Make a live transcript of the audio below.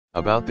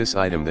About this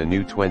item: the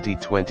new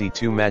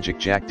 2022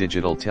 magicJack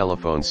digital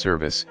telephone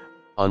service,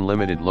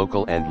 unlimited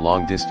local and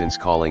long-distance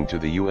calling to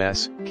the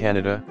US,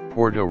 Canada,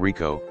 Puerto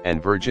Rico,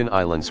 and Virgin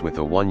Islands with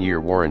a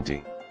 1-year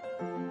warranty.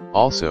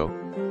 Also,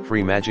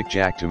 free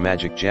magicJack to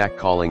magicJack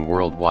calling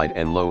worldwide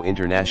and low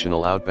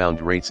international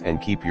outbound rates, and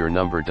keep your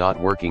number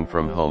working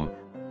from home.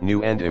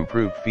 New and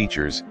improved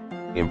features,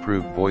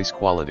 improved voice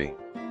quality.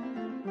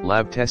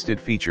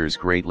 Lab-tested features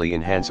greatly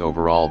enhance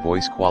overall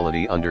voice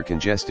quality under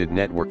congested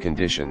network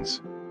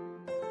conditions.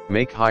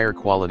 Make higher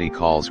quality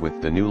calls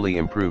with the newly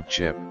improved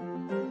chip.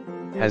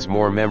 Has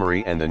more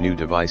memory, and the new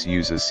device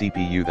uses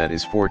CPU that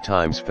is 4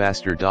 times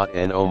faster.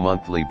 No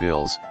monthly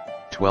bills,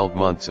 12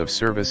 months of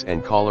service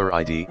and caller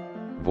ID,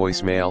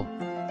 voicemail,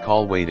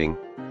 call waiting,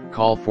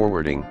 call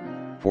forwarding,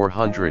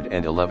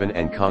 411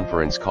 and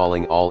conference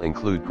calling all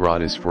include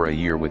gratis for a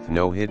year with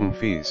no hidden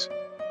fees.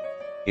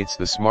 It's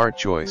the smart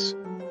choice.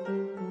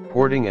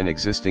 Porting an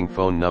existing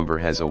phone number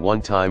has a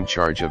one-time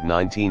charge of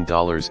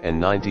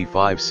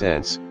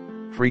 $19.95.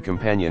 Free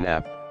companion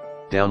app.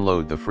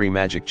 Download the free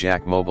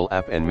magicJack mobile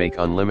app and make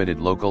unlimited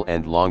local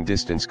and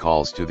long-distance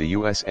calls to the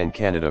US and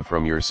Canada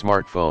from your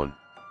smartphone.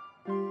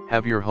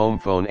 Have your home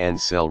phone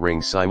and cell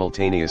ring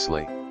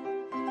simultaneously.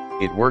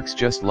 It works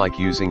just like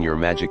using your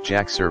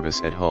magicJack service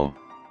at home.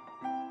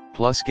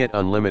 Plus, get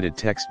unlimited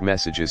text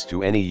messages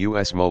to any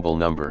US mobile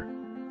number.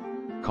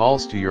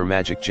 Calls to your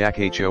magicJack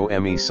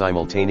HOME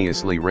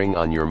simultaneously ring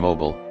on your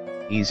mobile.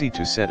 Easy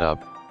to set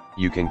up.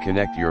 You can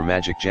connect your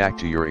magicJack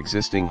to your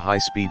existing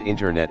high-speed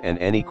internet and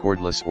any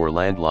cordless or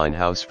landline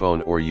house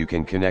phone, or you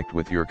can connect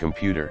with your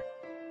computer.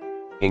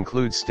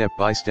 Includes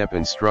step-by-step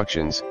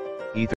instructions,